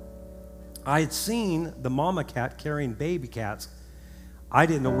 I had seen the mama cat carrying baby cats. I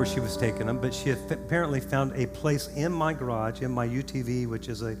didn't know where she was taking them, but she had apparently found a place in my garage, in my UTV, which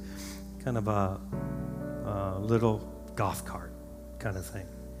is a kind of a little golf cart kind of thing.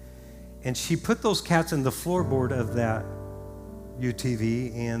 And she put those cats in the floorboard of that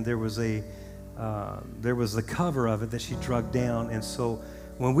UTV, and there was the cover of it that she drug down. And so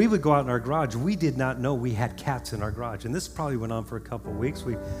when we would go out in our garage, we did not know we had cats in our garage. And this probably went on for a couple of weeks.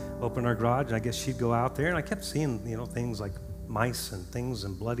 We opened our garage, and I guess she'd go out there, and I kept seeing, things like mice and things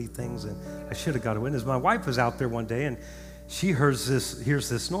and bloody things, and I should have got a witness. My wife was out there one day, and she hears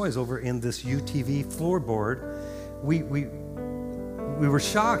this noise over in this UTV floorboard. We were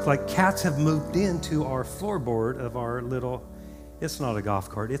shocked, like cats have moved into our floorboard of our little, it's not a golf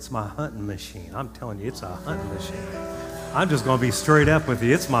cart, it's my hunting machine. I'm telling you, it's a hunting machine. I'm just going to be straight up with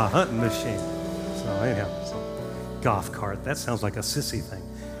you. It's my hunting machine. So anyhow, golf cart, that sounds like a sissy thing.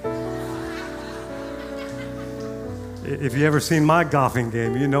 If you ever seen my golfing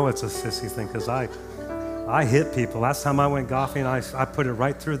game, you know it's a sissy thing, because I hit people. Last time I went golfing, I put it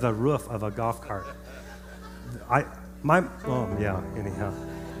right through the roof of a golf cart. Anyhow.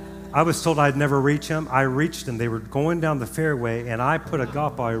 I was told I'd never reach them. I reached them. They were going down the fairway, and I put a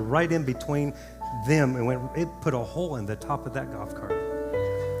golf ball right in between them, and it put a hole in the top of that golf cart.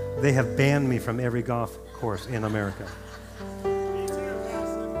 They have banned me from every golf course in America.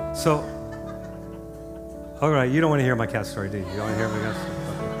 So, all right, you don't want to hear my cat story, do you? You don't want to hear my cat story?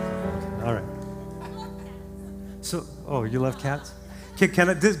 Okay. All right. So, you love cats? Can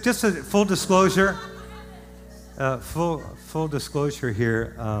I, just a full disclosure, full disclosure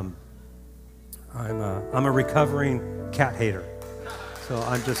here, I'm a recovering cat hater. So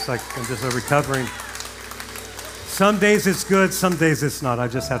I'm just a recovering, some days it's good, some days it's not. I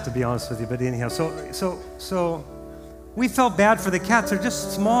just have to be honest with you. But anyhow, so we felt bad for the cats. They're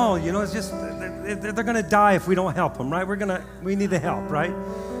just small, it's just, they're going to die if we don't help them, right? We need the help, right?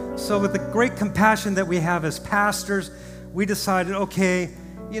 So with the great compassion that we have as pastors, we decided, okay,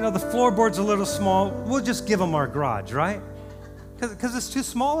 the floorboard's a little small. We'll just give them our garage, right? Because it's too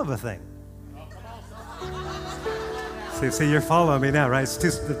small of a thing. See, you're following me now, right?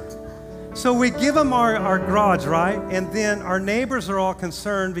 So we give them our garage, right? And then our neighbors are all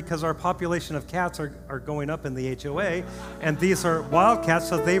concerned because our population of cats are going up in the HOA, and these are wild cats,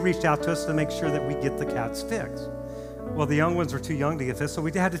 so they reached out to us to make sure that we get the cats fixed. Well, the young ones were too young to get fixed, so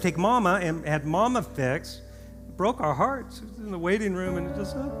we had to take Mama and had Mama fixed. It broke our hearts. It was in the waiting room, and it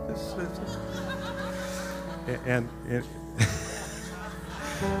just...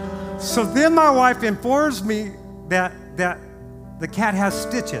 So then my wife informs me that the cat has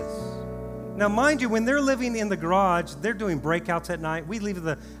stitches. Now, mind you, when they're living in the garage, they're doing breakouts at night.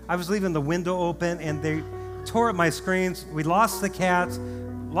 I was leaving the window open, and they tore up my screens. We lost the cats,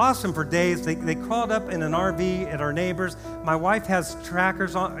 lost them for days. They crawled up in an RV at our neighbors. My wife has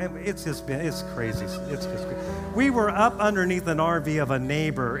trackers on. It's crazy. It's just crazy. We were up underneath an RV of a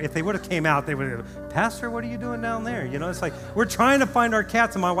neighbor. If they would have came out, they would have, Pastor, what are you doing down there? It's like we're trying to find our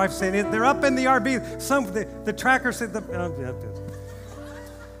cats, and my wife's saying they're up in the RV. The tracker said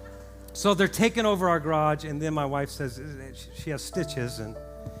So they're taking over our garage, and then my wife says she has stitches, and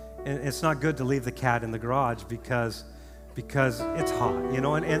it's not good to leave the cat in the garage because it's hot,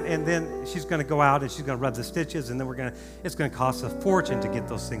 and then she's going to go out and she's going to rub the stitches, and then it's going to cost a fortune to get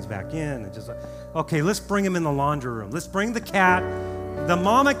those things back in. And okay, let's bring him in the laundry room. Let's bring the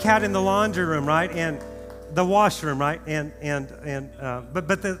mama cat in the laundry room, right? And the washroom, right?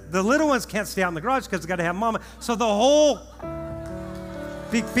 But the little ones can't stay out in the garage because they got to have mama. So the whole,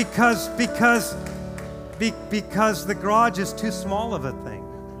 because the garage is too small of a thing.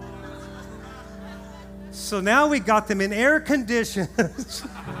 So now we got them in air conditions.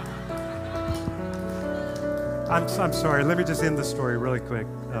 I'm sorry. Let me just end the story really quick.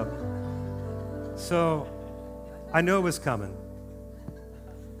 So I knew it was coming.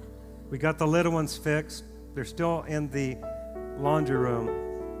 We got the little ones fixed. They're still in the laundry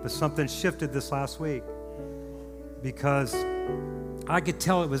room, but something shifted this last week because I could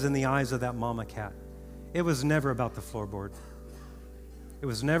tell it was in the eyes of that mama cat. It was never about the floorboard. It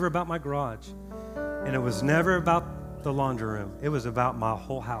was never about my garage. And it was never about the laundry room. It was about my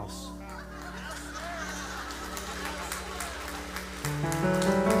whole house.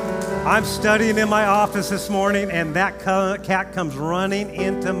 I'm studying in my office this morning, and that cat comes running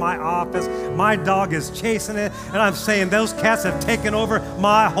into my office. My dog is chasing it, and I'm saying, those cats have taken over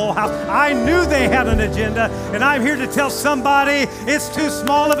my whole house. I knew they had an agenda, and I'm here to tell somebody it's too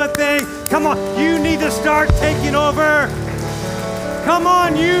small of a thing. Come on, you need to start taking over. Come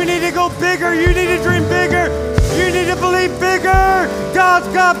on, you need to go bigger. You need to dream bigger. You need to believe bigger. God's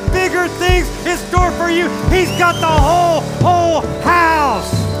got bigger things in store for you. He's got the whole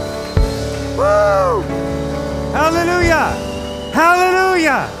house. Woo! Hallelujah!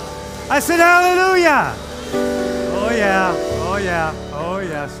 Hallelujah! I said hallelujah! Oh yeah, oh yeah, oh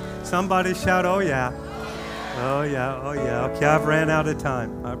yes. Somebody shout, oh yeah. Oh yeah, oh yeah. Okay, I've ran out of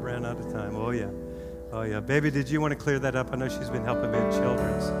time. Oh yeah. Oh yeah. Baby, did you want to clear that up? I know she's been helping me in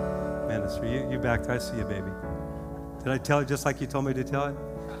children's ministry. You back there, I see you, baby. Did I tell it just like you told me to tell it?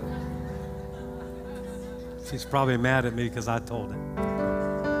 She's probably mad at me because I told it.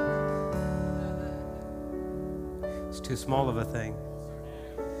 It's too small of a thing.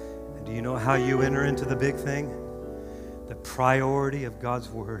 And do you know how you enter into the big thing? The priority of God's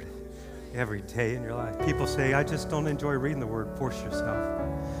Word every day in your life. People say, I just don't enjoy reading the Word. Force yourself.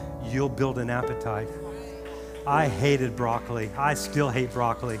 You'll build an appetite. I hated broccoli. I still hate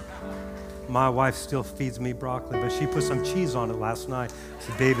broccoli. My wife still feeds me broccoli, but she put some cheese on it last night. I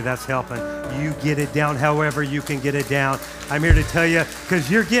said, baby, that's helping. You get it down however you can get it down. I'm here to tell you,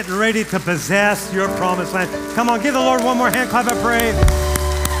 because you're getting ready to possess your promised land. Come on, give the Lord one more hand clap of praise.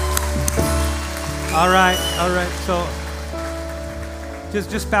 All right. So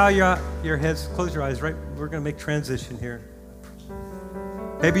just bow your heads, close your eyes, right? We're going to make transition here.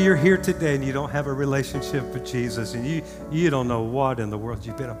 Maybe you're here today and you don't have a relationship with Jesus, and you don't know what in the world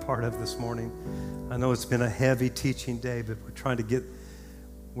you've been a part of this morning. I know it's been a heavy teaching day, but we're trying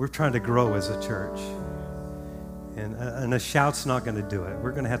to grow as a church. And a shout's not going to do it. We're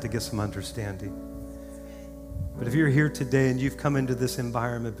going to have to get some understanding. But if you're here today and you've come into this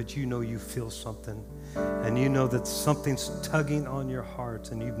environment, but you know you feel something, and you know that something's tugging on your heart,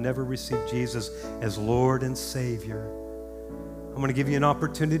 and you've never received Jesus as Lord and Savior, I'm going to give you an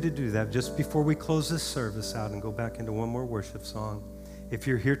opportunity to do that just before we close this service out and go back into one more worship song. If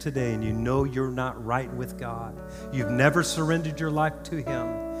you're here today and you know you're not right with God, you've never surrendered your life to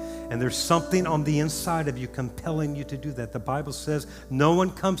Him, and there's something on the inside of you compelling you to do that. The Bible says no one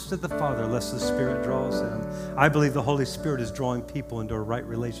comes to the Father unless the Spirit draws them. I believe the Holy Spirit is drawing people into a right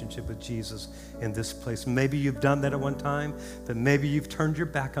relationship with Jesus in this place. Maybe you've done that at one time, but maybe you've turned your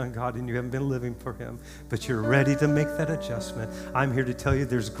back on God and you haven't been living for Him, but you're ready to make that adjustment. I'm here to tell you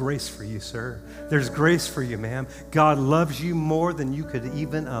there's grace for you, sir. There's grace for you, ma'am. God loves you more than you could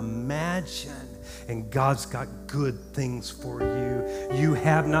even imagine. And God's got good things for you. You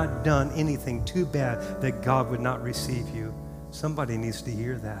have not done anything too bad that God would not receive you. Somebody needs to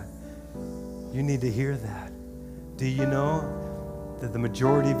hear that. You need to hear that. Do you know that the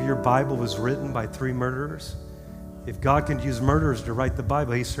majority of your Bible was written by 3 murderers? If God can use murderers to write the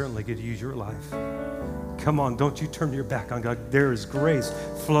Bible, He certainly could use your life. Come on, don't you turn your back on God. There is grace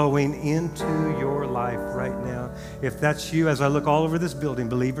flowing into your life right now. If that's you, as I look all over this building,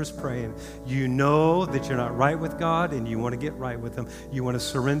 believers praying, you know that you're not right with God and you want to get right with Him. You want to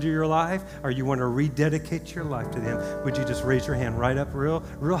surrender your life, or you want to rededicate your life to Him. Would you just raise your hand right up real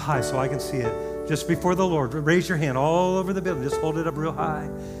high so I can see it? Just before the Lord, raise your hand all over the building. Just hold it up real high.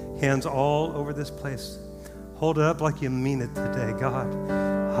 Hands all over this place. Hold it up like you mean it today. God,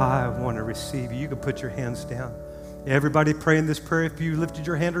 I want to receive you. You can put your hands down. Everybody praying this prayer, if you lifted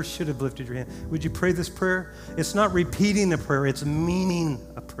your hand or should have lifted your hand, would you pray this prayer? It's not repeating a prayer, it's meaning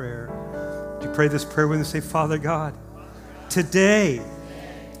a prayer. Would you pray this prayer with me and say, Father God, today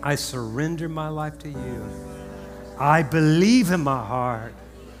I surrender my life to you. I believe in my heart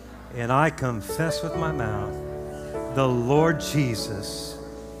and I confess with my mouth the Lord Jesus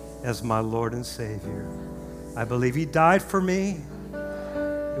as my Lord and Savior. I believe He died for me.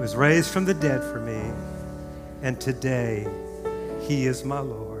 He was raised from the dead for me. And today, He is my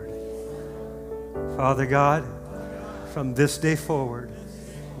Lord. Father God, from this day forward,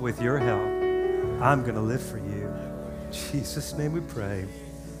 with your help, I'm going to live for you. In Jesus' name we pray.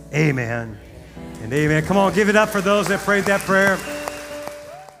 Amen and amen. Come on, give it up for those that prayed that prayer.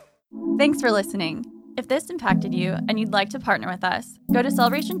 Thanks for listening. If this impacted you and you'd like to partner with us, go to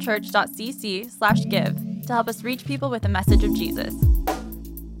celebrationchurch.cc/give to help us reach people with the message of Jesus.